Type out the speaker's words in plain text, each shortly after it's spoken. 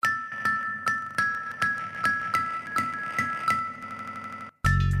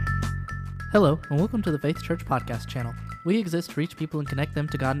Hello, and welcome to the Faith Church podcast channel. We exist to reach people and connect them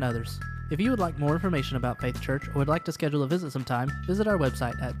to God and others. If you would like more information about Faith Church or would like to schedule a visit sometime, visit our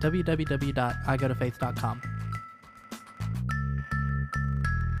website at www.igotofaith.com.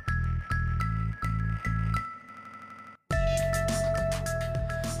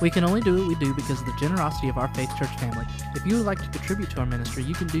 We can only do what we do because of the generosity of our Faith Church family. If you would like to contribute to our ministry,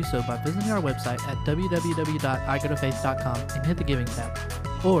 you can do so by visiting our website at www.igotofaith.com and hit the Giving tab.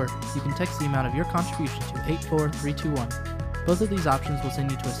 Or you can text the amount of your contribution to 84321. Both of these options will send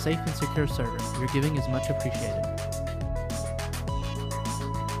you to a safe and secure server. Your giving is much appreciated.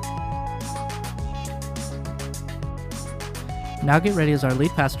 Now get ready as our lead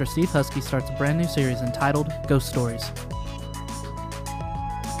pastor, Steve Husky, starts a brand new series entitled Ghost Stories.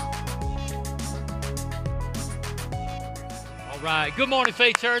 All right. Good morning,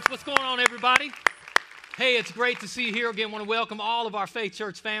 Faith Church. What's going on, everybody? Hey, it's great to see you here again. I want to welcome all of our Faith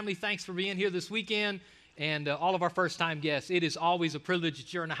Church family. Thanks for being here this weekend, and all of our first-time guests. It is always a privilege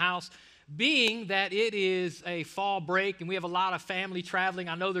that you're in the house, being that it is a fall break, and we have a lot of family traveling.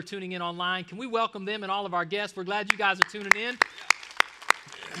 I know they're tuning in online. Can we welcome them and all of our guests? We're glad you guys are tuning in.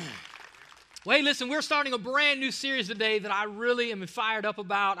 Well, hey, listen, we're starting a brand new series today that I really am fired up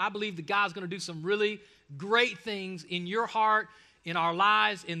about. I believe that God's going to do some really great things in your heart, in our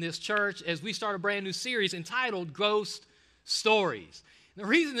lives, in this church, as we start a brand new series entitled Ghost Stories. And the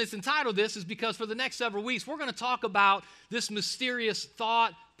reason it's entitled this is because for the next several weeks, we're going to talk about this mysterious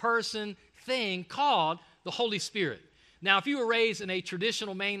thought, person, thing called the Holy Spirit. Now, if you were raised in a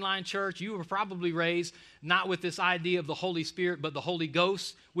traditional mainline church, you were probably raised not with this idea of the Holy Spirit, but the Holy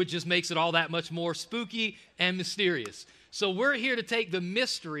Ghost, which just makes it all that much more spooky and mysterious. So we're here to take the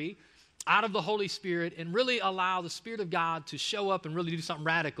mystery out of the Holy Spirit and really allow the Spirit of God to show up and really do something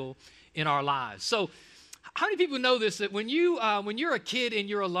radical in our lives. So how many people know this, that when you're a kid and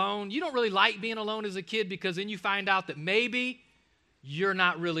you're alone, you don't really like being alone as a kid because then you find out that maybe you're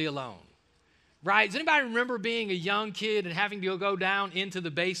not really alone, right? Does anybody remember being a young kid and having to go down into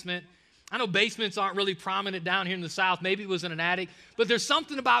the basement? I know basements aren't really prominent down here in the South. Maybe it was in an attic. But there's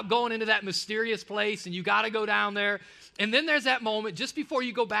something about going into that mysterious place, and you got to go down there. And then there's that moment just before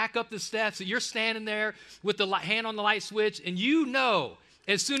you go back up the steps that you're standing there with the hand on the light switch, and you know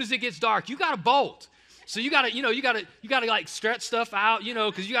as soon as it gets dark, you got to bolt. So you got to like stretch stuff out,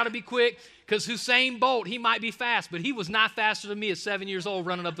 because you got to be quick. Because Usain Bolt, he might be fast, but he was not faster than me at 7 years old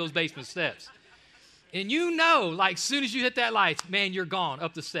running up those basement steps. And like as soon as you hit that light, man, you're gone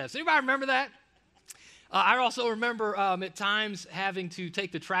up the steps. Anybody remember that? I also remember at times having to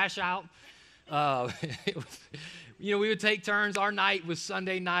take the trash out. We would take turns. Our night was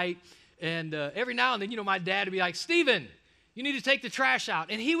Sunday night. And every now and then, my dad would be like, Stephen, you need to take the trash out.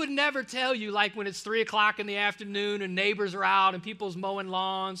 And he would never tell you, like when it's 3 o'clock in the afternoon and neighbors are out and people's mowing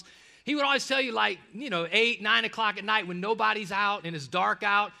lawns. He would always tell you, 8, 9 o'clock at night when nobody's out and it's dark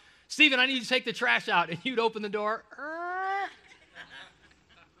out. Stephen, I need you to take the trash out. And you'd open the door.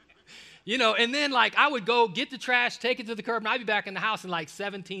 And then I would go get the trash, take it to the curb, and I'd be back in the house in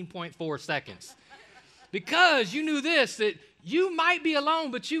 17.4 seconds. Because you knew this, that you might be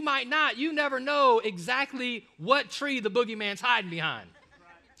alone, but you might not. You never know exactly what tree the boogeyman's hiding behind.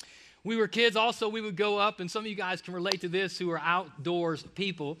 We were kids also, we would go up, and some of you guys can relate to this who are outdoors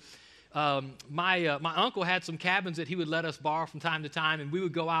people. My uncle had some cabins that he would let us borrow from time to time, and we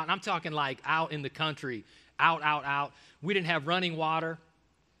would go out, and I'm talking out in the country, out. We didn't have running water.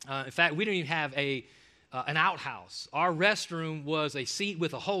 In fact, we didn't even have an outhouse. Our restroom was a seat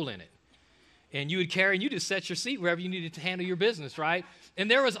with a hole in it. And you just set your seat wherever you needed to handle your business, right?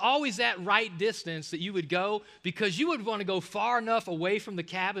 And there was always that right distance that you would go because you would want to go far enough away from the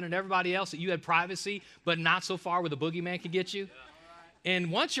cabin and everybody else that you had privacy, but not so far where the boogeyman could get you.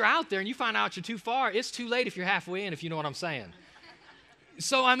 And once you're out there and you find out you're too far, it's too late if you're halfway in, if you know what I'm saying.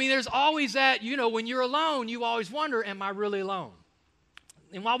 So, there's always that, when you're alone, you always wonder, am I really alone?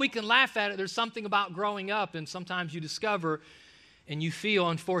 And while we can laugh at it, there's something about growing up, and sometimes you discover and you feel,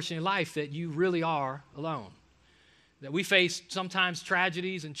 unfortunately, in life that you really are alone. That we face sometimes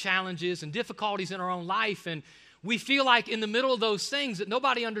tragedies and challenges and difficulties in our own life, and we feel like in the middle of those things that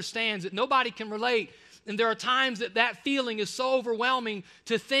nobody understands, that nobody can relate. And there are times that feeling is so overwhelming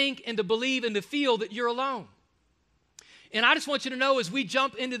to think and to believe and to feel that you're alone. And I just want you to know as we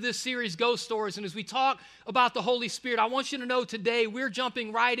jump into this series, Ghost Stories, and as we talk about the Holy Spirit, I want you to know today we're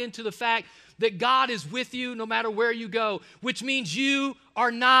jumping right into the fact that God is with you no matter where you go, which means you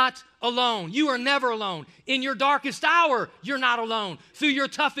are not alone. You are never alone. In your darkest hour, you're not alone. Through your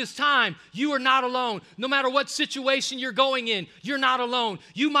toughest time, you are not alone. No matter what situation you're going in, you're not alone.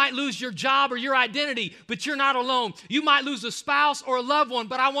 You might lose your job or your identity, but you're not alone. You might lose a spouse or a loved one,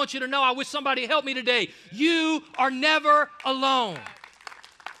 but I want you to know, I wish somebody helped me today. You are never alone.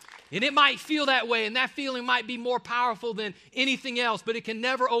 And it might feel that way, and that feeling might be more powerful than anything else, but it can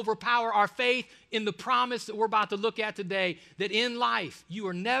never overpower our faith in the promise that we're about to look at today, that in life, you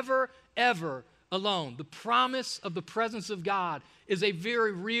are never, ever alone. The promise of the presence of God is a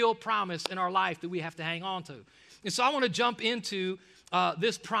very real promise in our life that we have to hang on to. And so I want to jump into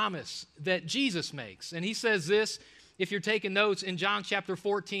this promise that Jesus makes. And he says this, if you're taking notes, in John chapter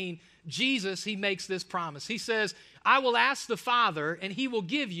 14, Jesus, he makes this promise. He says, I will ask the Father, and he will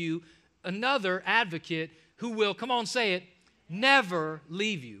give you another advocate who will, come on, say it, never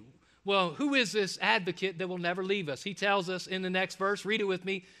leave you. Well, who is this advocate that will never leave us? He tells us in the next verse, read it with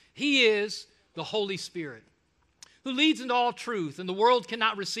me. He is the Holy Spirit, who leads into all truth, and the world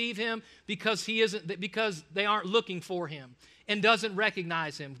cannot receive him because they aren't looking for him and doesn't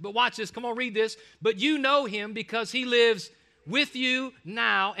recognize him. But watch this, come on, read this. But you know him because he lives with you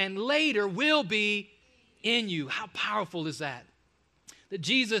now and later will be in you. How powerful is that? That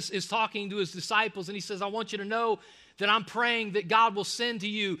Jesus is talking to his disciples and he says, I want you to know that I'm praying that God will send to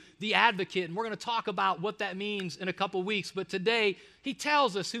you the advocate. And we're going to talk about what that means in a couple weeks. But today, he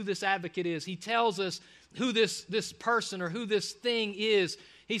tells us who this advocate is. He tells us who this person or who this thing is.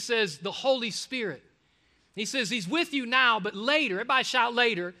 He says, the Holy Spirit. He says, he's with you now, but later, everybody shout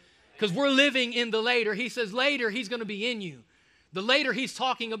later, because we're living in the later. He says later, he's going to be in you. The later he's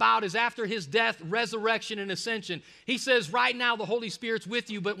talking about is after his death, resurrection, and ascension. He says right now the Holy Spirit's with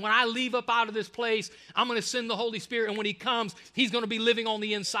you, but when I leave up out of this place, I'm going to send the Holy Spirit, and when he comes, he's going to be living on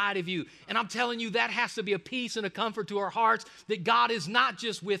the inside of you. And I'm telling you, that has to be a peace and a comfort to our hearts, that God is not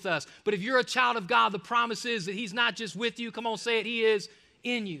just with us, but if you're a child of God, the promise is that he's not just with you. Come on, say it. He is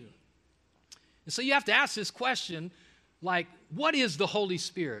in you. And so you have to ask this question, like, what is the Holy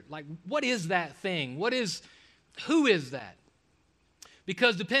Spirit? Like, what is that thing? Who is that?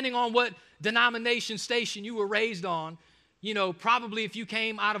 Because depending on what denomination station you were raised on, you know, probably if you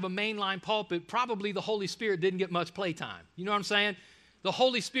came out of a mainline pulpit, probably the Holy Spirit didn't get much playtime. You know what I'm saying? The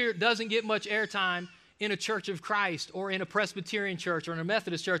Holy Spirit doesn't get much airtime in a Church of Christ or in a Presbyterian church or in a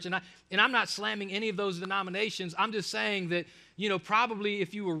Methodist church. And I'm not slamming any of those denominations. I'm just saying that, you know, probably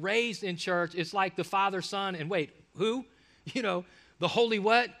if you were raised in church, it's like the Father, Son, and wait, who? You know, the Holy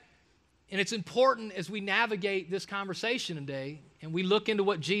what? And it's important as we navigate this conversation today and we look into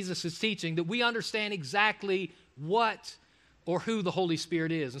what Jesus is teaching that we understand exactly what or who the Holy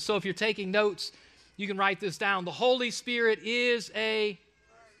Spirit is. And so if you're taking notes, you can write this down. The Holy Spirit is a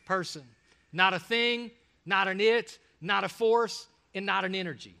person, not a thing, not an it, not a force, and not an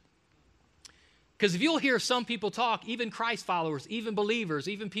energy. Because if you'll hear some people talk, even Christ followers, even believers,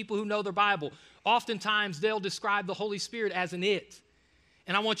 even people who know their Bible, oftentimes they'll describe the Holy Spirit as an it.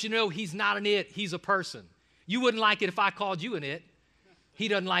 And I want you to know he's not an it, he's a person. You wouldn't like it if I called you an it. He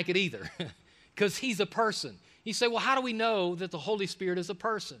doesn't like it either because he's a person. You say, well, how do we know that the Holy Spirit is a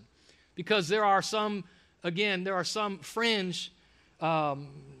person? Because there are some fringe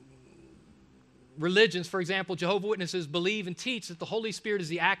religions, for example, Jehovah's Witnesses believe and teach that the Holy Spirit is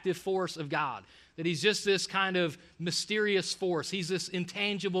the active force of God, that he's just this kind of mysterious force. He's this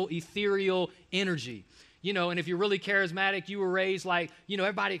intangible, ethereal energy. You know, and if you're really charismatic, you were raised like, you know,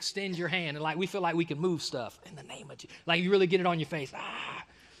 everybody extend your hand. And like, we feel like we can move stuff in the name of Jesus. Like, you really get it on your face. Ah.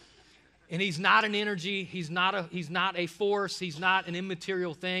 And he's not an energy. He's not a force. He's not an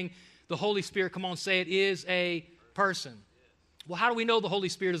immaterial thing. The Holy Spirit, come on, say it, is a person. Well, how do we know the Holy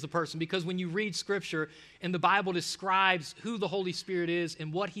Spirit is a person? Because when you read Scripture and the Bible describes who the Holy Spirit is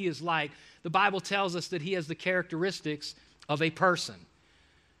and what he is like, the Bible tells us that he has the characteristics of a person.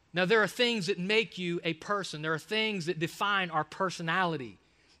 Now, there are things that make you a person. There are things that define our personality,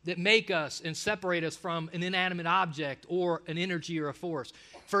 that make us and separate us from an inanimate object or an energy or a force.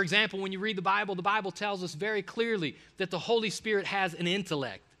 For example, when you read the Bible tells us very clearly that the Holy Spirit has an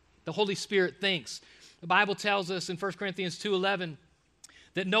intellect. The Holy Spirit thinks. The Bible tells us in 1 Corinthians 2:11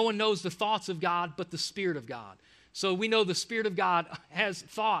 that no one knows the thoughts of God but the Spirit of God. So we know the Spirit of God has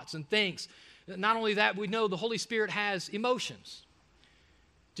thoughts and thinks. Not only that, we know the Holy Spirit has emotions,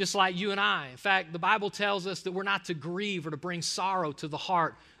 just like you and I. In fact, the Bible tells us that we're not to grieve or to bring sorrow to the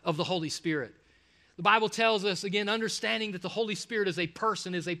heart of the Holy Spirit. The Bible tells us, again, understanding that the Holy Spirit is a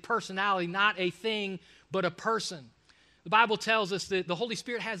person, is a personality, not a thing, but a person. The Bible tells us that the Holy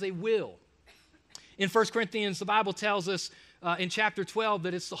Spirit has a will. In 1 Corinthians, the Bible tells us in chapter 12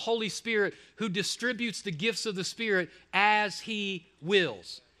 that it's the Holy Spirit who distributes the gifts of the Spirit as He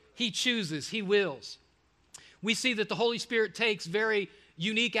wills. He chooses, He wills. We see that the Holy Spirit takes very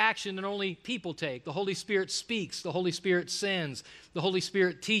unique action that only people take. The Holy Spirit speaks. The Holy Spirit sends. The Holy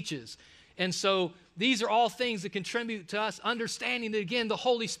Spirit teaches. And so these are all things that contribute to us understanding that, again, the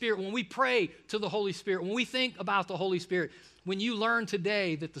Holy Spirit, when we pray to the Holy Spirit, when we think about the Holy Spirit, when you learn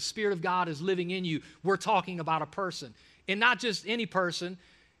today that the Spirit of God is living in you, we're talking about a person. And not just any person.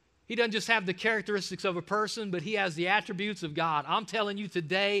 He doesn't just have the characteristics of a person, but He has the attributes of God. I'm telling you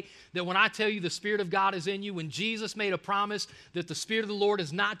today that when I tell you the Spirit of God is in you, when Jesus made a promise that the Spirit of the Lord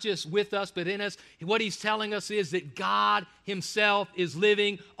is not just with us, but in us, what He's telling us is that God Himself is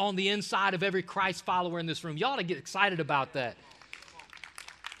living on the inside of every Christ follower in this room. You ought to get excited about that.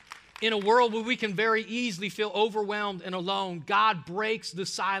 In a world where we can very easily feel overwhelmed and alone, God breaks the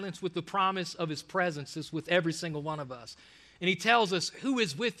silence with the promise of His presence. It's with every single one of us. And He tells us who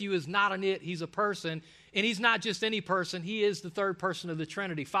is with you is not an it, He's a person. And He's not just any person, He is the third person of the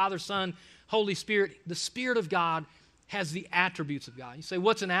Trinity. Father, Son, Holy Spirit. The Spirit of God has the attributes of God. You say,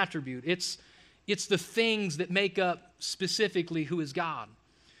 what's an attribute? It's the things that make up specifically who is God.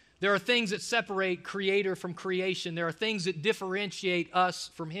 There are things that separate creator from creation. There are things that differentiate us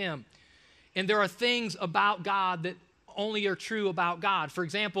from Him. And there are things about God that only are true about God. For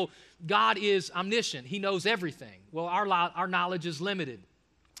example, God is omniscient. He knows everything. Well, our knowledge is limited.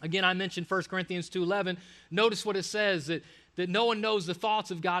 Again, I mentioned 1 Corinthians 2:11. Notice what it says, that no one knows the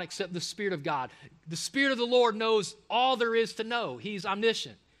thoughts of God except the Spirit of God. The Spirit of the Lord knows all there is to know. He's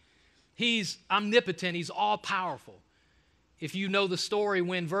omniscient. He's omnipotent. He's all-powerful. If you know the story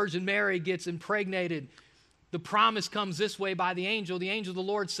when Virgin Mary gets impregnated, the promise comes this way by the angel. The angel of the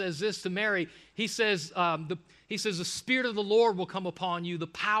Lord says this to Mary. He says, the Spirit of the Lord will come upon you. The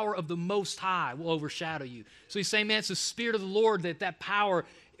power of the Most High will overshadow you. So he's saying, man, it's the Spirit of the Lord that power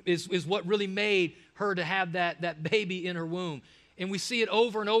is what really made her to have that baby in her womb. And we see it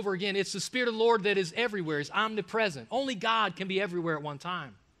over and over again. It's the Spirit of the Lord that is everywhere. It's omnipresent. Only God can be everywhere at one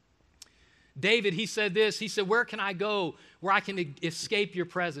time. David, he said this. He said, where can I go where I can escape your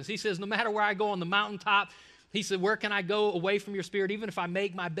presence? He says, no matter where I go on the mountaintop, he said, where can I go away from your Spirit? Even if I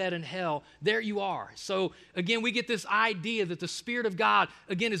make my bed in hell, there you are. So again, we get this idea that the Spirit of God,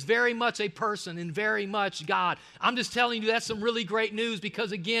 again, is very much a person and very much God. I'm just telling you that's some really great news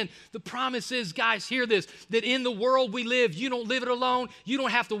because, again, the promise is, guys, hear this, that in the world we live, you don't live it alone. You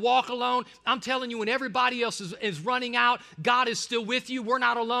don't have to walk alone. I'm telling you, when everybody else is running out, God is still with you. We're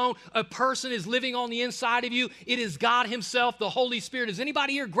not alone. A person is living on the inside of you. It is God Himself, the Holy Spirit. Is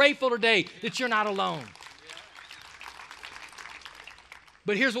anybody here grateful today that you're not alone?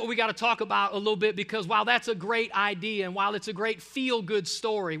 But here's what we got to talk about a little bit, because while that's a great idea and while it's a great feel-good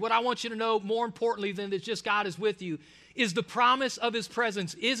story, what I want you to know more importantly than that just God is with you is the promise of His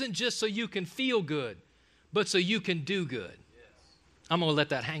presence isn't just so you can feel good, but so you can do good. I'm going to let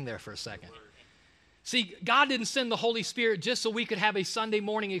that hang there for a second. See, God didn't send the Holy Spirit just so we could have a Sunday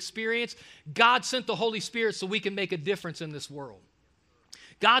morning experience. God sent the Holy Spirit so we can make a difference in this world.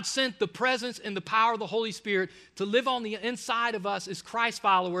 God sent the presence and the power of the Holy Spirit to live on the inside of us as Christ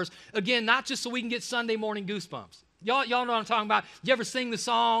followers. Again, not just so we can get Sunday morning goosebumps. Y'all know what I'm talking about. You ever sing the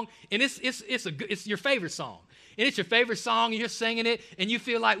song, and it's your favorite song. And it's your favorite song, and you're singing it, and you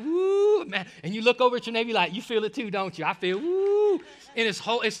feel like, woo, man. And you look over at your neighbor like, you feel it too, don't you? I feel, woo. And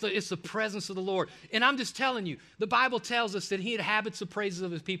it's the presence of the Lord. And I'm just telling you, the Bible tells us that He inhabits the praises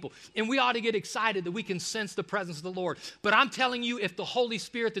of His people. And we ought to get excited that we can sense the presence of the Lord. But I'm telling you, if the Holy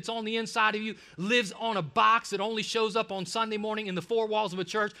Spirit that's on the inside of you lives on a box that only shows up on Sunday morning in the four walls of a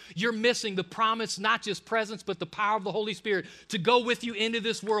church, you're missing the promise, not just presence, but the power of the Holy Spirit to go with you into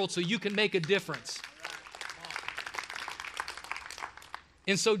this world so you can make a difference.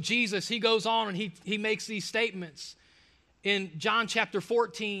 And so Jesus, He goes on and he makes these statements. In John chapter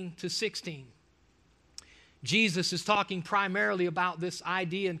 14 to 16, Jesus is talking primarily about this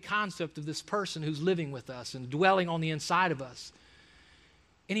idea and concept of this person who's living with us and dwelling on the inside of us.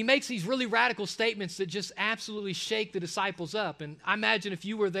 And He makes these really radical statements that just absolutely shake the disciples up. And I imagine if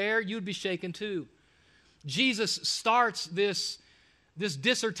you were there, you'd be shaken too. Jesus starts this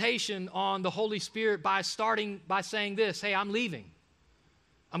dissertation on the Holy Spirit by saying this, hey, I'm leaving.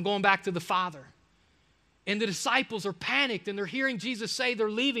 I'm going back to the Father. And the disciples are panicked, and they're hearing Jesus say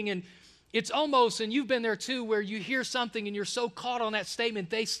they're leaving. And it's almost, and you've been there too, where you hear something and you're so caught on that statement,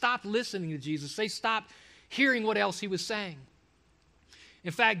 they stopped listening to Jesus. They stopped hearing what else He was saying.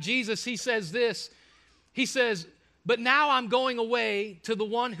 In fact, Jesus, He says this. He says, but now I'm going away to the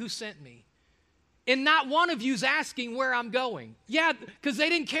one who sent me. And not one of you's asking where I'm going. Yeah, because they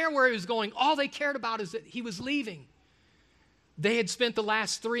didn't care where He was going. All they cared about is that He was leaving. They had spent the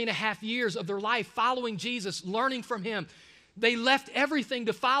last 3.5 years of their life following Jesus, learning from him. They left everything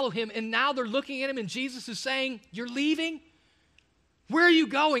to follow him, and now they're looking at him, and Jesus is saying, "You're leaving? Where are you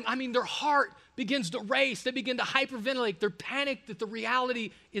going?" I mean, their heart begins to race. They begin to hyperventilate. They're panicked that the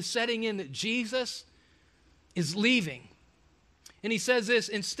reality is setting in, that Jesus is leaving. And he says this,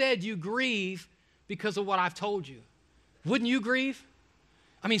 "Instead, you grieve because of what I've told you." Wouldn't you grieve?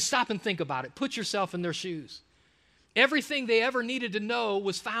 I mean, stop and think about it. Put yourself in their shoes. Everything they ever needed to know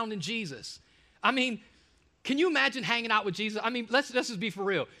was found in Jesus. I mean, can you imagine hanging out with Jesus? I mean, let's just be for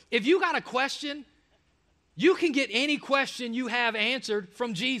real. If you got a question, you can get any question you have answered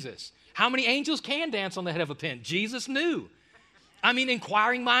from Jesus. How many angels can dance on the head of a pin? Jesus knew. I mean,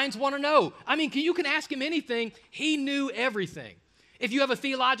 inquiring minds want to know. I mean, you can ask him anything. He knew everything. If you have a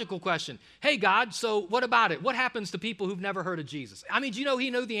theological question, "Hey, God, so what about it? What happens to people who've never heard of Jesus?" I mean, do you know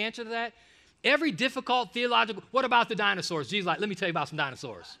he knew the answer to that? Every difficult theological, "What about the dinosaurs?" Jesus like, "Let me tell you about some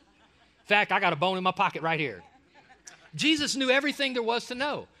dinosaurs. In fact, I got a bone in my pocket right here." Jesus knew everything there was to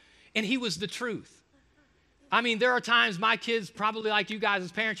know, and he was the truth. I mean, there are times my kids, probably like you guys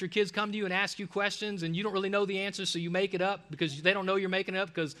as parents, your kids come to you and ask you questions, and you don't really know the answer, so you make it up because they don't know you're making it up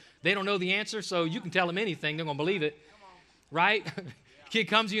because they don't know the answer, so you can tell them anything, they're going to believe it, right? Kid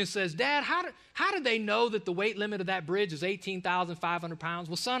comes to you and says, "Dad, how did they know that the weight limit of that bridge is 18,500 pounds?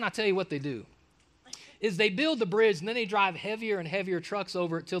 Well, son, I'll tell you what they do. Is they build the bridge, and then they drive heavier and heavier trucks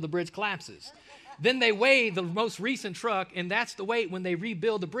over it till the bridge collapses. Then they weigh the most recent truck, and that's the weight when they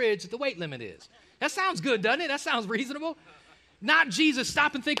rebuild the bridge that the weight limit is." That sounds good, doesn't it? That sounds reasonable. Not Jesus.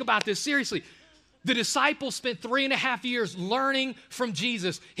 Stop and think about this seriously. The disciples spent 3.5 years learning from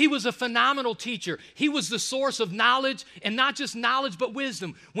Jesus. He was a phenomenal teacher. He was the source of knowledge, and not just knowledge, but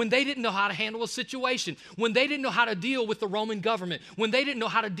wisdom. When they didn't know how to handle a situation, when they didn't know how to deal with the Roman government, when they didn't know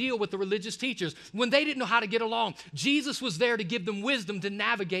how to deal with the religious teachers, when they didn't know how to get along, Jesus was there to give them wisdom to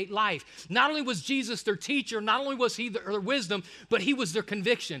navigate life. Not only was Jesus their teacher, not only was he their wisdom, but he was their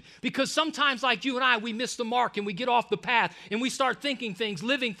conviction. Because sometimes, like you and I, we miss the mark and we get off the path and we start thinking things,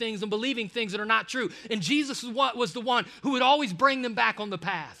 living things, and believing things that are not true. And Jesus was the one who would always bring them back on the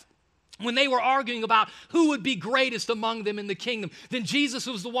path. When they were arguing about who would be greatest among them in the kingdom, then Jesus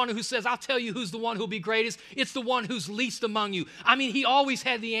was the one who says, "I'll tell you who's the one who'll be greatest. It's the one who's least among you." I mean, he always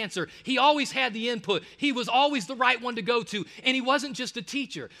had the answer. He always had the input. He was always the right one to go to. And he wasn't just a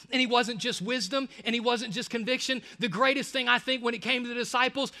teacher, and he wasn't just wisdom, and he wasn't just conviction. The greatest thing, I think, when it came to the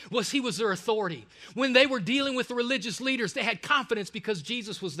disciples was he was their authority. When they were dealing with the religious leaders, they had confidence because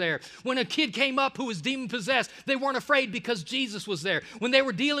Jesus was there. When a kid came up who was demon-possessed, they weren't afraid because Jesus was there. When they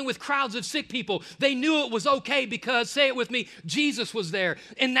were dealing with crowds of sick people, they knew it was okay because, say it with me, Jesus was there.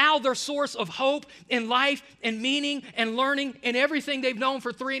 And now their source of hope and life and meaning and learning and everything they've known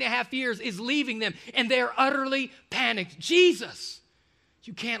for 3.5 years is leaving them, and they're utterly panicked. "Jesus,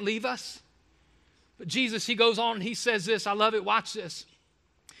 you can't leave us." But Jesus, he goes on and he says this. I love it. Watch this.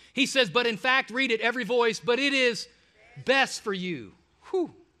 He says, "But in fact," read it, every voice, "but it is best for you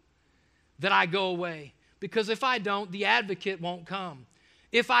that I go away. Because if I don't, the advocate won't come.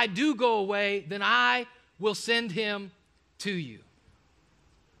 If I do go away, then I will send him to you."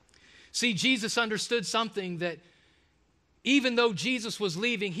 See, Jesus understood something, that even though Jesus was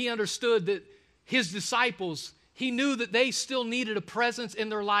leaving, he understood that his disciples, he knew that they still needed a presence in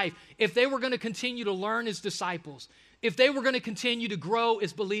their life. If they were going to continue to learn as disciples, if they were going to continue to grow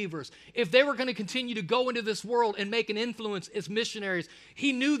as believers, if they were going to continue to go into this world and make an influence as missionaries,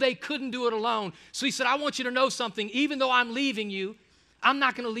 he knew they couldn't do it alone. So he said, "I want you to know something. Even though I'm leaving you, I'm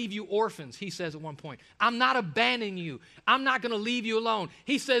not going to leave you orphans," he says at one point. "I'm not abandoning you. I'm not going to leave you alone."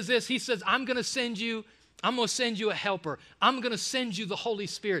 He says this, he says, I'm going to send you a helper. I'm going to send you the Holy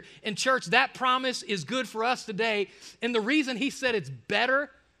Spirit. And church, that promise is good for us today. And the reason he said it's better,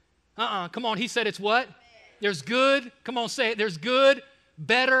 come on, he said it's what? There's good, come on, say it. There's good,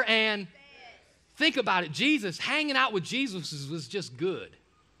 better, and think about it. Jesus, hanging out with Jesus was just good.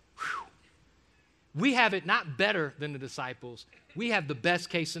 Whew. We have it not better than the disciples. We have the best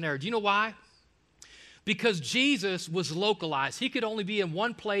case scenario. Do you know why? Because Jesus was localized. He could only be in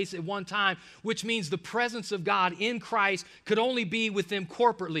one place at one time, which means the presence of God in Christ could only be with them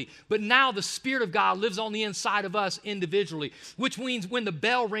corporately. But now the Spirit of God lives on the inside of us individually, which means when the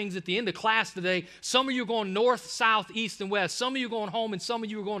bell rings at the end of class today, some of you are going north, south, east, and west. Some of you are going home, and some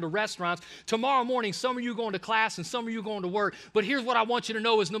of you are going to restaurants. Tomorrow morning, some of you are going to class, and some of you are going to work. But here's what I want you to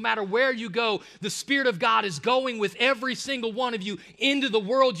know is no matter where you go, the Spirit of God is going with every single one of you into the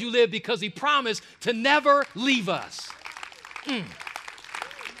world you live, because he promised to never leave us.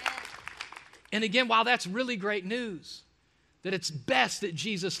 And again, while that's really great news, that it's best that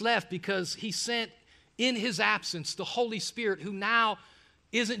Jesus left, because he sent in his absence, the Holy Spirit, who now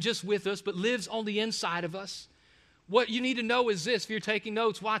isn't just with us, but lives on the inside of us. What you need to know is this. If you're taking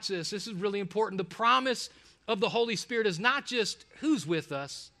notes, watch this. This is really important. The promise of the Holy Spirit is not just who's with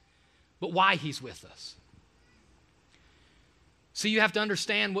us, but why he's with us. So you have to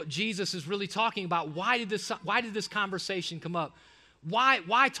understand what Jesus is really talking about. Why did this conversation come up?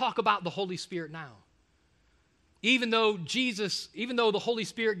 Why talk about the Holy Spirit now? Even though the Holy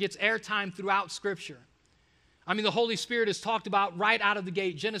Spirit gets airtime throughout Scripture. I mean, the Holy Spirit is talked about right out of the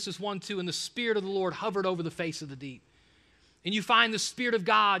gate. Genesis 1:2, and the Spirit of the Lord hovered over the face of the deep. And you find the Spirit of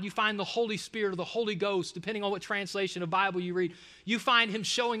God, you find the Holy Spirit or the Holy Ghost, depending on what translation of Bible you read. You find him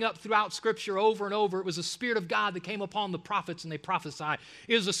showing up throughout Scripture over and over. It was the Spirit of God that came upon the prophets and they prophesied.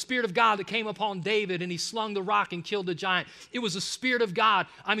 It was the Spirit of God that came upon David and he slung the rock and killed the giant. It was the Spirit of God,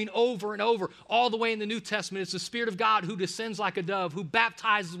 over and over, all the way in the New Testament. It's the Spirit of God who descends like a dove, who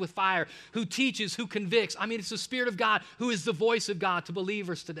baptizes with fire, who teaches, who convicts. It's the Spirit of God who is the voice of God to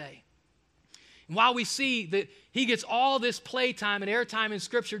believers today. And while we see that he gets all this playtime and airtime in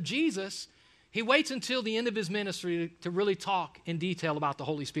Scripture, Jesus, he waits until the end of his ministry to really talk in detail about the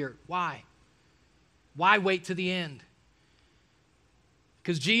Holy Spirit. Why? Why wait to the end?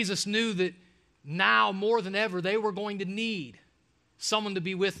 Because Jesus knew that now more than ever they were going to need someone to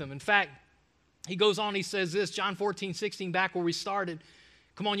be with them. In fact, he goes on, he says this, John 14:16, back where we started.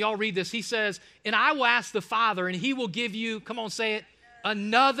 Come on, y'all read this. He says, and I will ask the Father, and he will give you, come on, say it,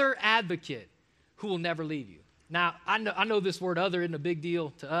 another advocate who will never leave you. Now, I know this word other isn't a big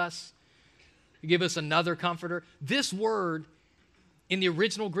deal to us. You give us another comforter. This word, in the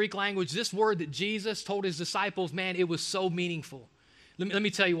original Greek language, this word that Jesus told his disciples, man, it was so meaningful. Let me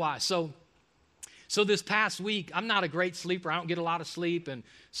tell you why. So this past week, I'm not a great sleeper. I don't get a lot of sleep, and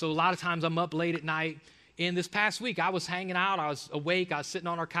so a lot of times I'm up late at night. And this past week, I was hanging out. I was awake. I was sitting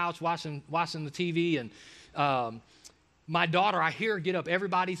on our couch watching the TV, and my daughter, I hear her get up.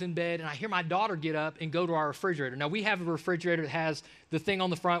 Everybody's in bed, and I hear my daughter get up and go to our refrigerator. Now, we have a refrigerator that has the thing on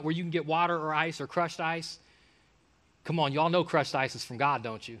the front where you can get water or ice or crushed ice. Come on, y'all know crushed ice is from God,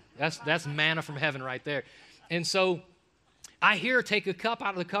 don't you? That's manna from heaven right there. And so I hear her take a cup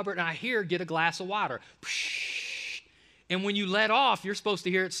out of the cupboard, and I hear her get a glass of water. And when you let off, you're supposed to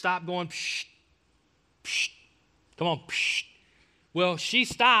hear it stop going. Come on. Well, she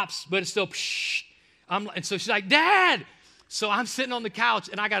stops, but it's still. And so she's like, Dad! So I'm sitting on the couch,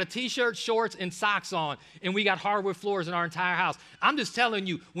 and I got a T-shirt, shorts, and socks on, and we got hardwood floors in our entire house. I'm just telling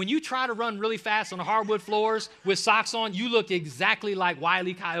you, when you try to run really fast on the hardwood floors with socks on, you look exactly like Wile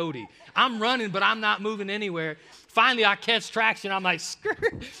E. Coyote. I'm running, but I'm not moving anywhere. Finally, I catch traction. I'm like,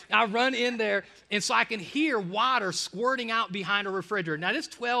 skirt. I run in there, and so I can hear water squirting out behind a refrigerator. Now, this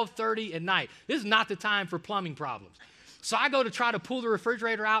is 12:30 at night. This is not the time for plumbing problems. So I go to try to pull the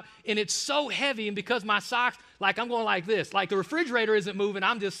refrigerator out, and it's so heavy, and because my socks, I'm going like this. Like the refrigerator isn't moving,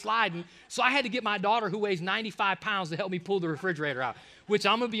 I'm just sliding. So I had to get my daughter, who weighs 95 pounds, to help me pull the refrigerator out, which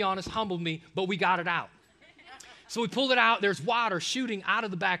I'm going to be honest, humbled me, but we got it out. So we pulled it out. There's water shooting out of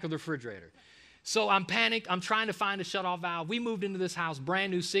the back of the refrigerator. So I'm panicked. I'm trying to find a shutoff valve. We moved into this house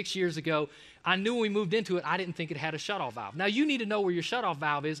brand new 6 years ago. I knew when we moved into it, I didn't think it had a shutoff valve. Now, you need to know where your shutoff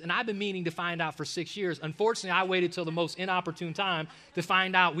valve is, and I've been meaning to find out for 6 years. Unfortunately, I waited till the most inopportune time to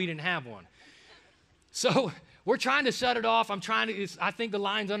find out we didn't have one. So we're trying to shut it off. I think the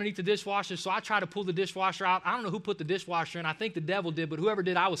line's underneath the dishwasher, so I try to pull the dishwasher out. I don't know who put the dishwasher in. I think the devil did, but whoever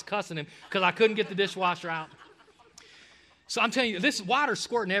did, I was cussing him because I couldn't get the dishwasher out. So I'm telling you, this water's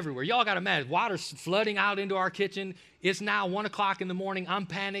squirting everywhere. Y'all got to imagine, water's flooding out into our kitchen. It's now 1 o'clock in the morning. I'm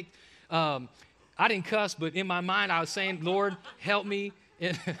panicked. I didn't cuss, but in my mind, I was saying, Lord, help me.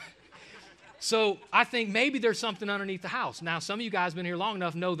 So I think maybe there's something underneath the house. Now, some of you guys been here long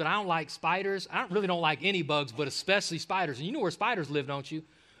enough know that I don't like spiders. I really don't like any bugs, but especially spiders. And you know where spiders live, don't you?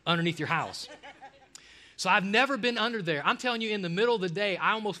 Underneath your house. So I've never been under there. I'm telling you, in the middle of the day,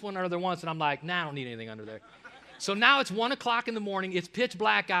 I almost went under there once, and I'm like, nah, I don't need anything under there. So now it's 1 o'clock in the morning, it's pitch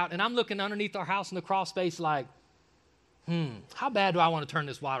black out, and I'm looking underneath our house in the crawl space like, how bad do I want to turn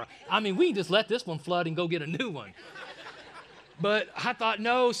this water on? We can just let this one flood and go get a new one. But I thought,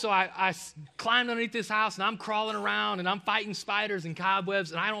 no, so I climbed underneath this house, and I'm crawling around, and I'm fighting spiders and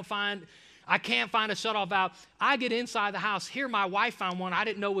cobwebs, and I can't find a shutoff valve. I get inside the house. Here, my wife found one I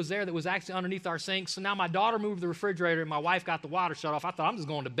didn't know was there that was actually underneath our sink. So now my daughter moved the refrigerator, and my wife got the water shut off. I thought, I'm just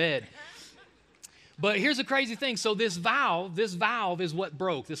going to bed. But here's the crazy thing. So this valve is what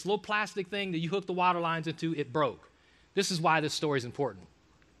broke. This little plastic thing that you hook the water lines into, it broke. This is why this story is important,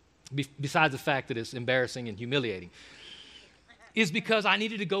 besides the fact that it's embarrassing and humiliating, is because I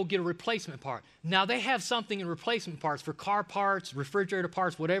needed to go get a replacement part. Now, they have something in replacement parts for car parts, refrigerator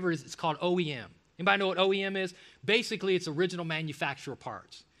parts, whatever it is. It's called OEM. Anybody know what OEM is? Basically, it's original manufacturer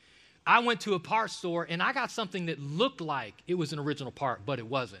parts. I went to a parts store and I got something that looked like it was an original part, but it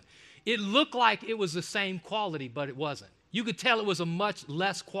wasn't. It looked like it was the same quality, but it wasn't. You could tell it was a much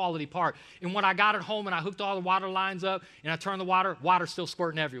less quality part. And when I got it home and I hooked all the water lines up and I turned the water's still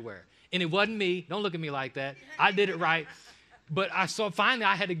squirting everywhere. And it wasn't me. Don't look at me like that. I did it right. But finally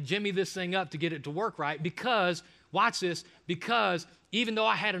I had to jimmy this thing up to get it to work right because, watch this, because even though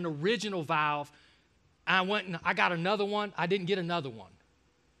I had an original valve, I went and I got another one, I didn't get another one.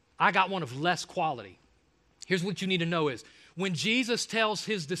 I got one of less quality. Here's what you need to know is, when Jesus tells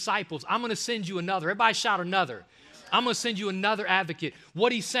his disciples, I'm going to send you another, everybody shout another. I'm going to send you another advocate.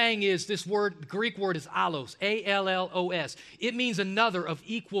 What he's saying is this word, Greek word is allos, A-L-L-O-S. It means another of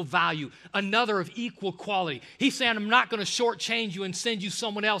equal value, another of equal quality. He's saying, I'm not going to shortchange you and send you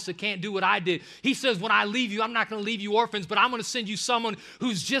someone else that can't do what I did. He says, when I leave you, I'm not going to leave you orphans, but I'm going to send you someone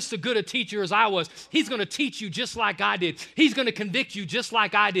who's just as good a teacher as I was. He's going to teach you just like I did. He's going to convict you just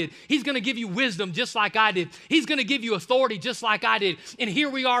like I did. He's going to give you wisdom just like I did. He's going to give you authority just like I did. And here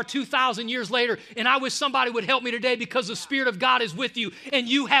we are 2,000 years later, and I wish somebody would help me today, because the Spirit of God is with you and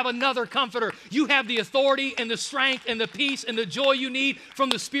you have another comforter. You have the authority and the strength and the peace and the joy you need from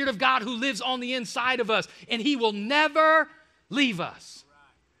the Spirit of God who lives on the inside of us, and he will never leave us.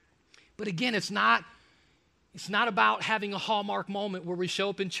 But again, it's not about having a Hallmark moment where we show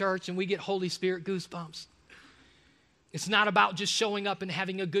up in church and we get Holy Spirit goosebumps. It's not about just showing up and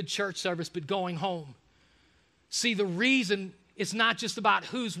having a good church service but going home. See, the reason it's not just about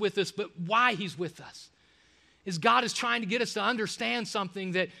who's with us, but why he's with us. Is God is trying to get us to understand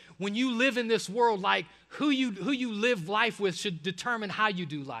something, that when you live in this world, like who you live life with should determine how you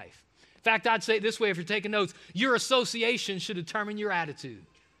do life. In fact, I'd say it this way if you're taking notes, your association should determine your attitude.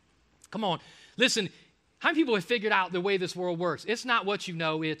 Come on. Listen, how many people have figured out the way this world works? It's not what you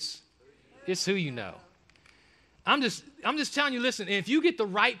know, it's who you know. I'm just telling you, listen, if you get the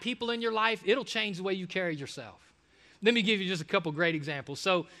right people in your life, it'll change the way you carry yourself. Let me give you just a couple great examples.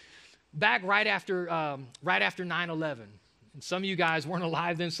 So, back right after 9/11, and some of you guys weren't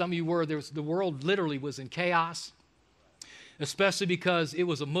alive then, some of you were. The world literally was in chaos, especially because it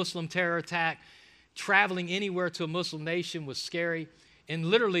was a Muslim terror attack. Traveling anywhere to a Muslim nation was scary. And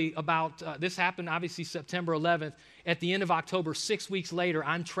literally this happened obviously September 11th. At the end of October, 6 weeks later,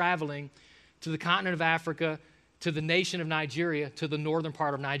 I'm traveling to the continent of Africa, to the nation of Nigeria, to the northern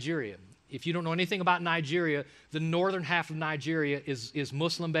part of Nigeria. If you don't know anything about Nigeria, the northern half of Nigeria is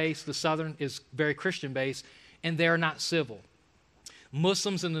Muslim-based. The southern is very Christian-based, and they're not civil.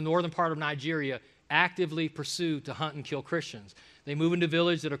 Muslims in the northern part of Nigeria actively pursue to hunt and kill Christians. They move into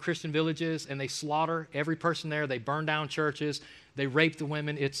villages that are Christian villages, and they slaughter every person there. They burn down churches. They rape the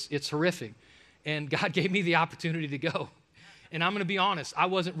women. It's horrific. And God gave me the opportunity to go. And I'm going to be honest, I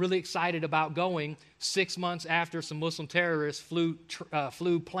wasn't really excited about going 6 months after some Muslim terrorists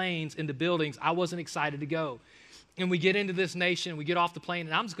flew planes into buildings. I wasn't excited to go. And we get into this nation, we get off the plane,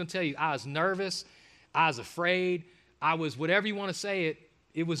 and I'm just going to tell you, I was nervous, I was afraid, I was whatever you want to say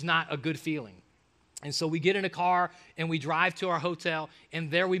it was not a good feeling. And so we get in a car and we drive to our hotel, and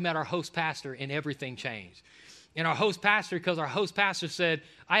there we met our host pastor, and everything changed. And our host pastor, because our host pastor said,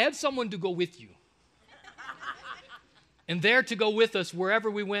 I had someone to go with you. And there to go with us wherever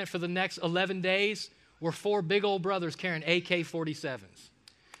we went for the next 11 days were 4 big old brothers carrying AK-47s.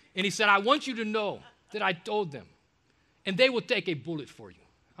 And he said, I want you to know that I told them, and they will take a bullet for you.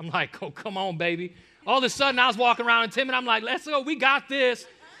 I'm like, oh, come on, baby. All of a sudden, I was walking around and Tim and I'm like, let's go, we got this.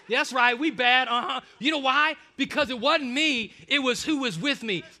 That's right, we bad, You know why? Because it wasn't me, it was who was with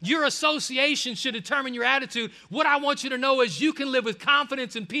me. Your association should determine your attitude. What I want you to know is you can live with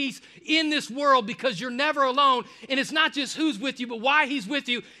confidence and peace in this world because you're never alone. And it's not just who's with you, but why he's with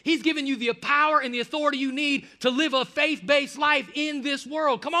you. He's given you the power and the authority you need to live a faith-based life in this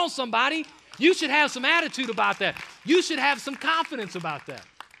world. Come on, somebody. You should have some attitude about that. You should have some confidence about that.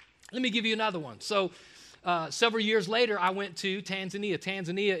 Let me give you another one. So, several years later, I went to Tanzania.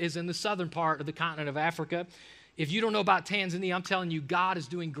 Tanzania is in the southern part of the continent of Africa. If you don't know about Tanzania, I'm telling you, God is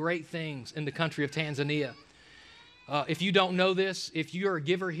doing great things in the country of Tanzania. If you don't know this, if you're a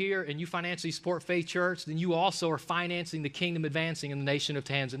giver here and you financially support Faith Church, then you also are financing the kingdom advancing in the nation of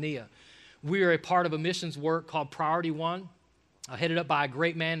Tanzania. We are a part of a missions work called Priority One, headed up by a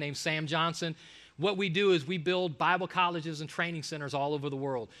great man named Sam Johnson. What we do is we build Bible colleges and training centers all over the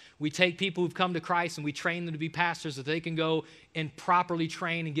world. We take people who've come to Christ and we train them to be pastors so they can go and properly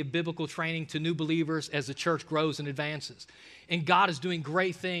train and give biblical training to new believers as the church grows and advances. And God is doing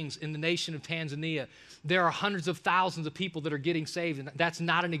great things in the nation of Tanzania. There are hundreds of thousands of people that are getting saved, and that's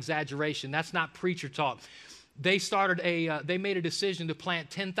not an exaggeration. That's not preacher talk. they made a decision to plant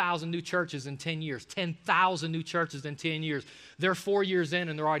 10,000 new churches in 10 years. 10,000 new churches in 10 years. They're 4 years in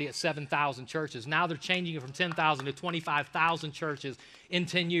and they're already at 7,000 churches. Now they're changing it from 10,000 to 25,000 churches in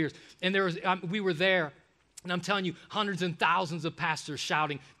 10 years. And we were there, and I'm telling you, hundreds and thousands of pastors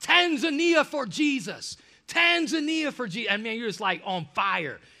shouting, Tanzania for Jesus! Tanzania for Jesus! I mean, you're just like on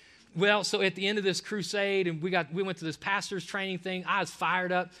fire. Well, so at the end of this crusade, and we went to this pastor's training thing, I was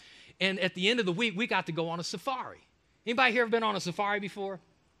fired up. And at the end of the week, we got to go on a safari. Anybody here ever been on a safari before?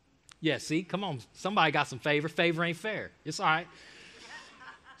 Yeah, see, come on. Somebody got some favor. Favor ain't fair. It's all right.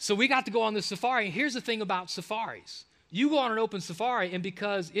 So we got to go on this safari. And here's the thing about safaris. You go on an open safari, and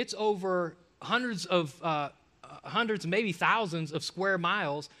because it's over hundreds, maybe thousands of square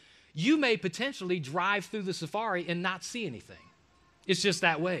miles, you may potentially drive through the safari and not see anything. It's just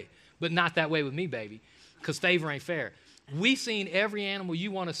that way. But not that way with me, baby, because favor ain't fair. We seen every animal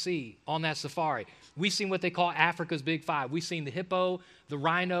you want to see on that safari. We seen what they call Africa's Big Five. We seen the hippo, the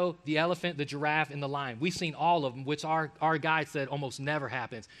rhino, the elephant, the giraffe, and the lion. We seen all of them, which our guide said almost never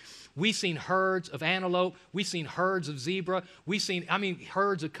happens. We seen herds of antelope. We seen herds of zebra. We seen,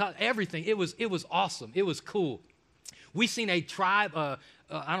 herds of everything. It was awesome. It was cool. We seen a tribe. I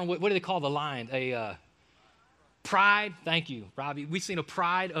don't know what do they call the lion? A pride. Thank you, Robbie. We seen a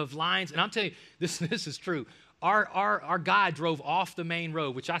pride of lions, and I'm telling you, this is true. Our guide drove off the main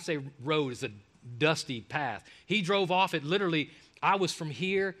road, which I say road is a dusty path. He drove off it literally. I was from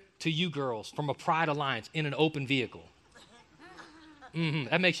here to you girls, from a pride of lions in an open vehicle.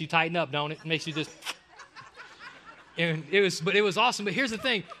 That makes you tighten up, don't it? It makes you just. And it was awesome. But here's the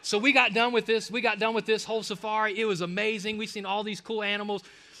thing. So we got done with this. We got done with this whole safari. It was amazing. We seen all these cool animals.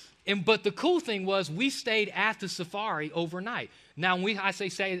 But the cool thing was we stayed at the safari overnight. Now, when I say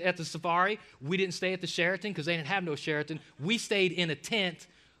stay at the safari, we didn't stay at the Sheraton because they didn't have no Sheraton. We stayed in a tent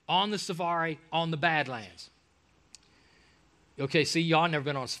on the safari on the Badlands. Okay, see, y'all never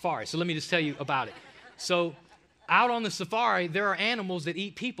been on a safari, so let me just tell you about it. So out on the safari, there are animals that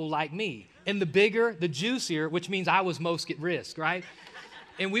eat people like me. And the bigger, the juicier, which means I was most at risk, right?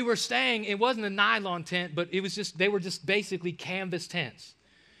 And we were staying, it wasn't a nylon tent, but they were just basically canvas tents.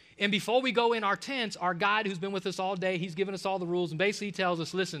 And before we go in our tents, our guide who's been with us all day, he's given us all the rules, and basically he tells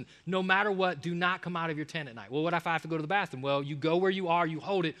us, listen, no matter what, do not come out of your tent at night. Well, what if I have to go to the bathroom? Well, you go where you are, you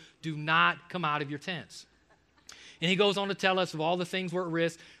hold it, do not come out of your tents. And he goes on to tell us of all the things we're at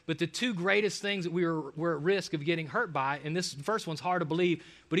risk, but the two greatest things that we're at risk of getting hurt by, and this first one's hard to believe,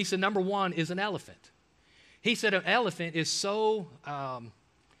 but he said number one is an elephant. He said an elephant is so,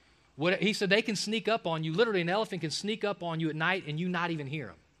 he said they can sneak up on you. Literally, an elephant can sneak up on you at night and you not even hear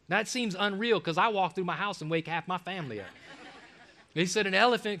them. That seems unreal because I walk through my house and wake half my family up. He said an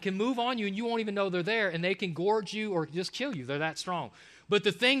elephant can move on you and you won't even know they're there, and they can gorge you or just kill you. They're that strong. But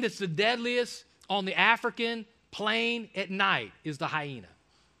the thing that's the deadliest on the African plain at night is the hyena.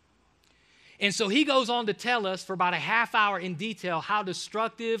 And so he goes on to tell us for about a half hour in detail how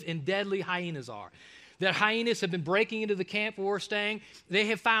destructive and deadly hyenas are. That hyenas have been breaking into the camp where we're staying. They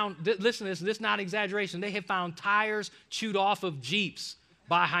have found, listen to this is not exaggeration, they have found tires chewed off of Jeeps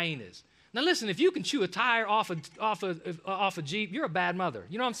by hyenas. Now listen, if you can chew a tire off a Jeep, you're a bad mother.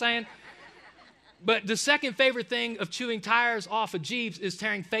 You know what I'm saying? But the second favorite thing of chewing tires off of Jeeps is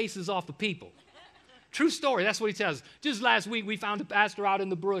tearing faces off of people. True story, that's what he tells us. Just last week, we found a pastor out in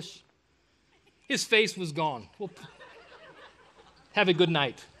the bush. His face was gone. Well, have a good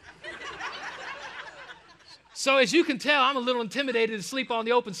night. So as you can tell, I'm a little intimidated to sleep on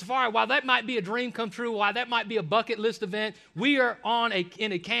the open safari. While that might be a dream come true, while that might be a bucket list event, we are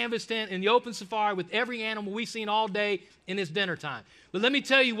in a canvas tent in the open safari with every animal we've seen all day, and it's dinner time. But let me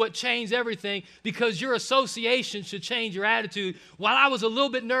tell you what changed everything, because your association should change your attitude. While I was a little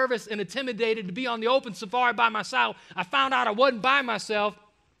bit nervous and intimidated to be on the open safari by myself, I found out I wasn't by myself,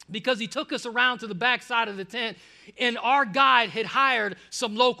 because he took us around to the back side of the tent, and our guide had hired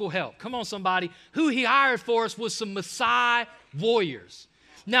some local help. Come on, somebody. Who he hired for us was some Maasai warriors.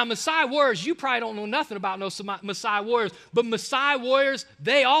 Now, Maasai warriors, you probably don't know nothing about no Maasai warriors, but Maasai warriors,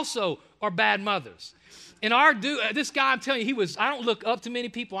 they also are bad mothers. And this guy, I'm telling you, I don't look up to many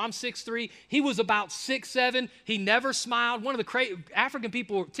people. I'm 6'3". He was about 6'7". He never smiled. One of the African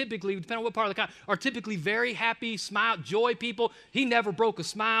people typically, depending on what part of the country, are typically very happy, joy people. He never broke a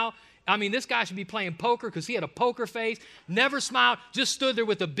smile. I mean, this guy should be playing poker because he had a poker face, never smiled, just stood there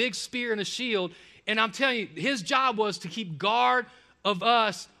with a big spear and a shield. And I'm telling you, his job was to keep guard of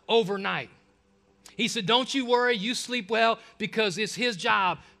us overnight. He said, don't you worry, you sleep well, because it's his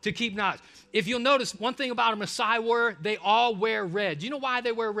job to keep knots. If you'll notice, one thing about a Maasai warrior, they all wear red. Do you know why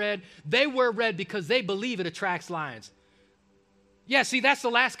they wear red? They wear red because they believe it attracts lions. Yeah, see, that's the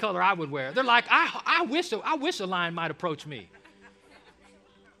last color I would wear. They're like, I wish a lion might approach me.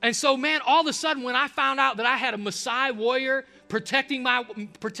 And so, man, all of a sudden, when I found out that I had a Maasai warrior protecting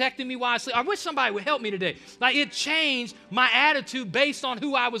me while I sleep, I wish somebody would help me today. Like, it changed my attitude based on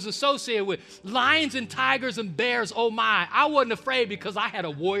who I was associated with. Lions and tigers and bears, oh my. I wasn't afraid because I had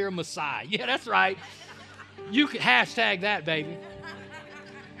a warrior Maasai. Yeah, that's right. You can hashtag that, baby.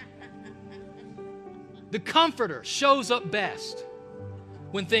 The Comforter shows up best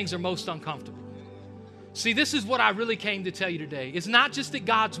when things are most uncomfortable. See, this is what I really came to tell you today. It's not just that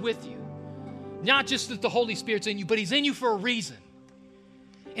God's with you, not just that the Holy Spirit's in you, but He's in you for a reason.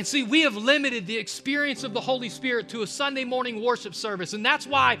 And see, we have limited the experience of the Holy Spirit to a Sunday morning worship service, and that's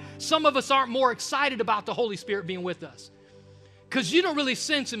why some of us aren't more excited about the Holy Spirit being with us. Because you don't really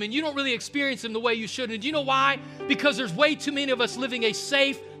sense Him and you don't really experience Him the way you should. And do you know why? Because there's way too many of us living a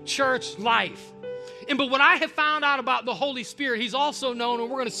safe church life. But what I have found out about the Holy Spirit, He's also known, and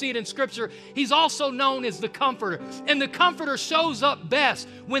we're going to see it in Scripture, He's also known as the Comforter. And the Comforter shows up best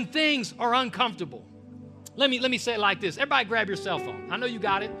when things are uncomfortable. Let me say it like this. Everybody grab your cell phone. I know you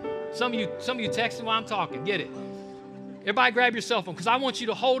got it. Some of you texting while I'm talking. Get it. Everybody grab your cell phone because I want you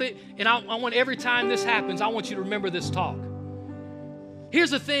to hold it, and I want every time this happens, I want you to remember this talk.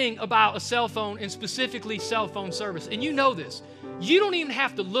 Here's the thing about a cell phone, and specifically cell phone service, and you know this. You don't even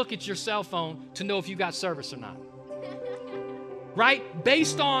have to look at your cell phone to know if you got service or not. Right?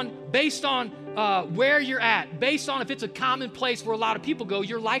 Based on where you're at, based on if it's a common place where a lot of people go,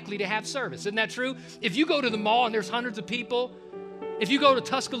 you're likely to have service. Isn't that true? If you go to the mall and there's hundreds of people, if you go to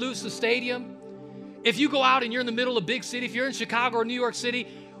Tuscaloosa Stadium, if you go out and you're in the middle of a big city, if you're in Chicago or New York City,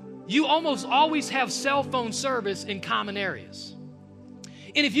 you almost always have cell phone service in common areas.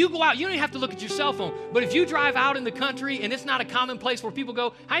 And if you go out, you don't even have to look at your cell phone. But if you drive out in the country and it's not a common place where people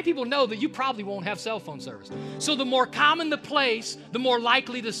go, how many people know that you probably won't have cell phone service? So the more common the place, the more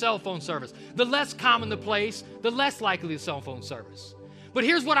likely the cell phone service. The less common the place, the less likely the cell phone service. But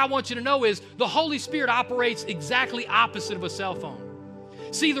here's what I want you to know is the Holy Spirit operates exactly opposite of a cell phone.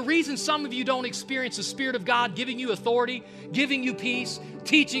 See, the reason some of you don't experience the Spirit of God giving you authority, giving you peace,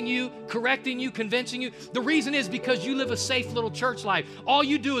 teaching you, correcting you, convincing you, the reason is because you live a safe little church life. All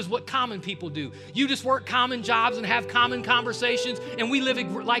you do is what common people do. You just work common jobs and have common conversations, and we live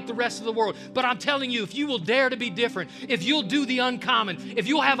like the rest of the world. But I'm telling you, if you will dare to be different, if you'll do the uncommon, if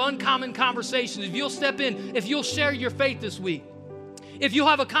you'll have uncommon conversations, if you'll step in, if you'll share your faith this week, if you'll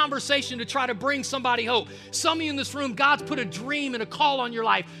have a conversation to try to bring somebody hope. Some of you in this room, God's put a dream and a call on your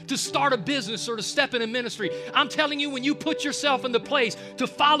life to start a business or to step in a ministry. I'm telling you, when you put yourself in the place to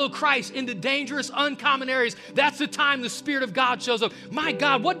follow Christ into dangerous, uncommon areas, that's the time the Spirit of God shows up. My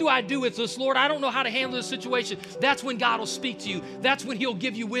God, what do I do with this, Lord? I don't know how to handle this situation. That's when God will speak to you. That's when He'll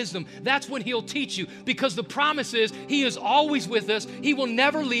give you wisdom. That's when He'll teach you. Because the promise is He is always with us. He will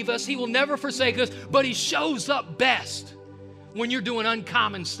never leave us. He will never forsake us. But He shows up best when you're doing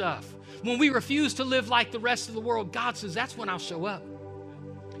uncommon stuff. When we refuse to live like the rest of the world, God says, that's when I'll show up.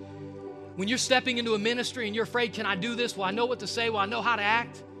 When you're stepping into a ministry and you're afraid, can I do this? Well, I know what to say. Well, I know how to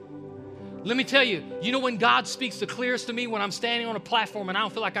act. Let me tell you, you know when God speaks the clearest to me? When I'm standing on a platform and I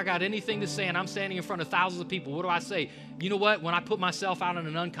don't feel like I got anything to say and I'm standing in front of thousands of people. What do I say? You know what? When I put myself out in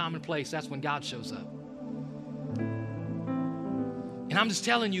an uncommon place, that's when God shows up. And I'm just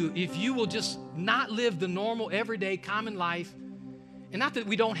telling you, if you will just not live the normal, everyday, common life, and not that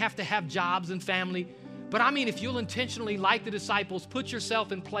we don't have to have jobs and family, but I mean if you'll intentionally, like the disciples, put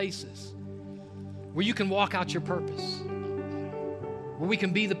yourself in places where you can walk out your purpose, where we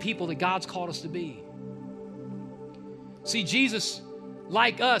can be the people that God's called us to be. See, Jesus,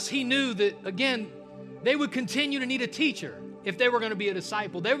 like us, He knew that, again, they would continue to need a teacher if they were going to be a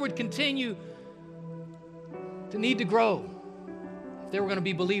disciple. They would continue to need to grow. If they were going to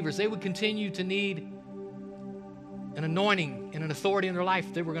be believers, they would continue to need an anointing and an authority in their life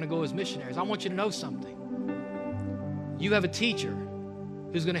if they were going to go as missionaries. I want you to know something. You have a teacher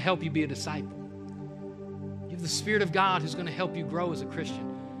who's going to help you be a disciple. You have the Spirit of God who's going to help you grow as a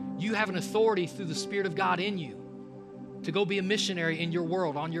Christian. You have an authority through the Spirit of God in you to go be a missionary in your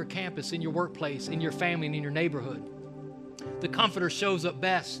world, on your campus, in your workplace, in your family, and in your neighborhood. The Comforter shows up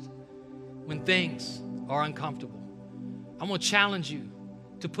best when things are uncomfortable. I'm going to challenge you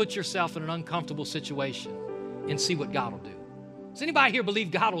to put yourself in an uncomfortable situation and see what God will do. Does anybody here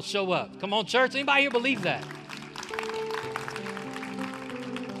believe God will show up? Come on, church. Anybody here believe that?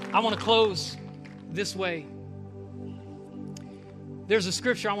 I want to close this way. There's a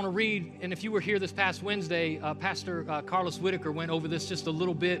scripture I want to read, and if you were here this past Wednesday, Pastor Carlos Whitaker went over this just a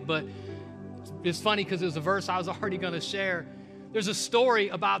little bit, but it's funny because it was a verse I was already going to share. There's a story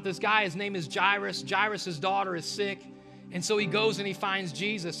about this guy. His name is Jairus. Jairus' daughter is sick, And so he goes and he finds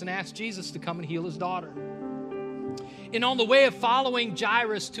Jesus and asks Jesus to come and heal his daughter. And on the way of following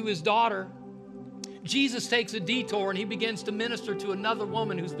Jairus to his daughter, Jesus takes a detour and he begins to minister to another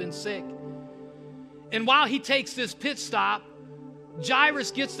woman who's been sick. And while he takes this pit stop,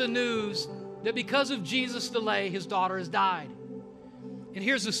 Jairus gets the news that because of Jesus' delay, his daughter has died. And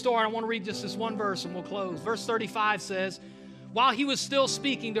here's the story. I want to read just this one verse and we'll close. Verse 35 says, while he was still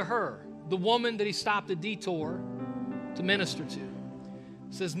speaking to her, the woman that he stopped a detour to minister to,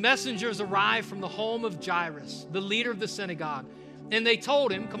 it says, messengers arrived from the home of Jairus, the leader of the synagogue. And they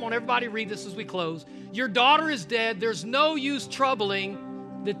told him, come on, everybody read this as we close. Your daughter is dead. There's no use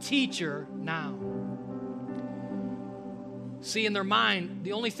troubling the teacher now. See, in their mind,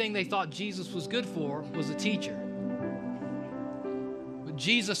 the only thing they thought Jesus was good for was a teacher. But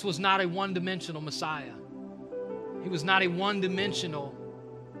Jesus was not a one-dimensional Messiah. He was not a one-dimensional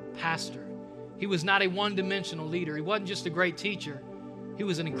pastor. He was not a one-dimensional leader. He wasn't just a great teacher. He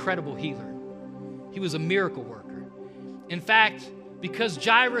was an incredible healer. He was a miracle worker. In fact, because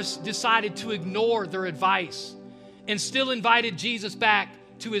Jairus decided to ignore their advice and still invited Jesus back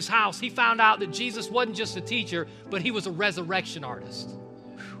to his house, he found out that Jesus wasn't just a teacher, but he was a resurrection artist.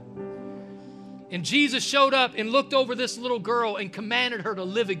 And Jesus showed up and looked over this little girl and commanded her to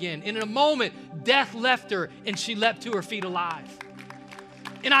live again. And in a moment, death left her and she leapt to her feet alive.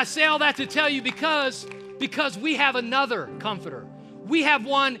 And I say all that to tell you because we have another comforter. We have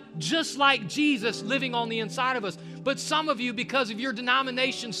one just like Jesus living on the inside of us. But some of you, because of your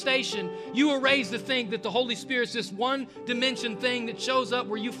denomination station, you were raised to think that the Holy Spirit's this one-dimension thing that shows up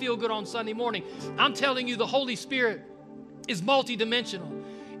where you feel good on Sunday morning. I'm telling you, the Holy Spirit is multidimensional.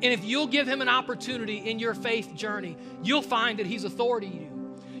 And if you'll give him an opportunity in your faith journey, you'll find that he's authority to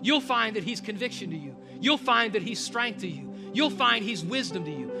you. You'll find that he's conviction to you. You'll find that he's strength to you. You'll find he's wisdom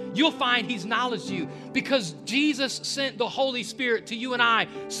to you. You'll find he's knowledge to you, because Jesus sent the Holy Spirit to you and I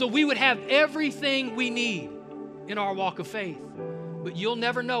so we would have everything we need in our walk of faith. But you'll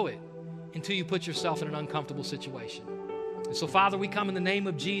never know it until you put yourself in an uncomfortable situation. And so, Father, we come in the name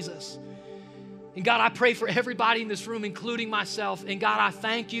of Jesus. And God, I pray for everybody in this room, including myself. And God, I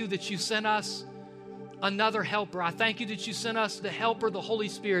thank you that you sent us another helper. I thank you that you sent us the helper, the Holy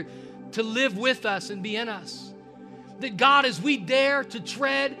Spirit, to live with us and be in us. That God, as we dare to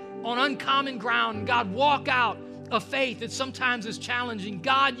tread on uncommon ground and God, walk out a faith that sometimes is challenging,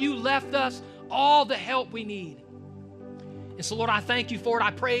 God, you left us all the help we need. And so, Lord, I thank you for it.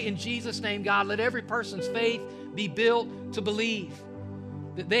 I pray in Jesus' name, God, let every person's faith be built to believe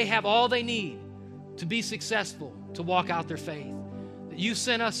that they have all they need to be successful, to walk out their faith. That you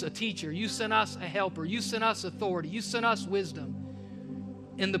sent us a teacher, you sent us a helper, you sent us authority, you sent us wisdom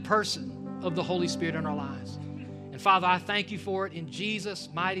in the person of the Holy Spirit in our lives. And Father, I thank you for it in Jesus'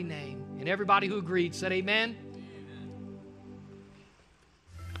 mighty name. And everybody who agreed said amen.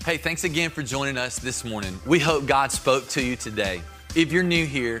 Hey, thanks again for joining us this morning. We hope God spoke to you today. If you're new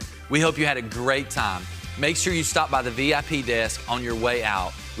here, we hope you had a great time. Make sure you stop by the VIP desk on your way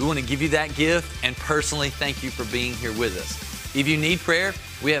out. We want to give you that gift and personally thank you for being here with us. If you need prayer,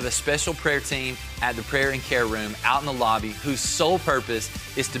 we have a special prayer team at the prayer and care room out in the lobby whose sole purpose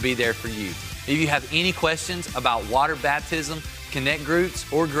is to be there for you. If you have any questions about water baptism, connect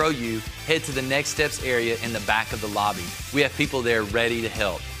groups, or Grow You, head to the Next Steps area in the back of the lobby. We have people there ready to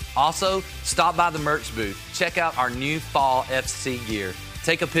help. Also, stop by the merch booth. Check out our new fall FC gear.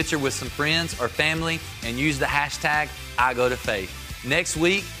 Take a picture with some friends or family and use the hashtag IGoToFaith. Next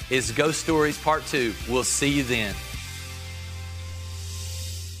week is Ghost Stories Part 2. We'll see you then.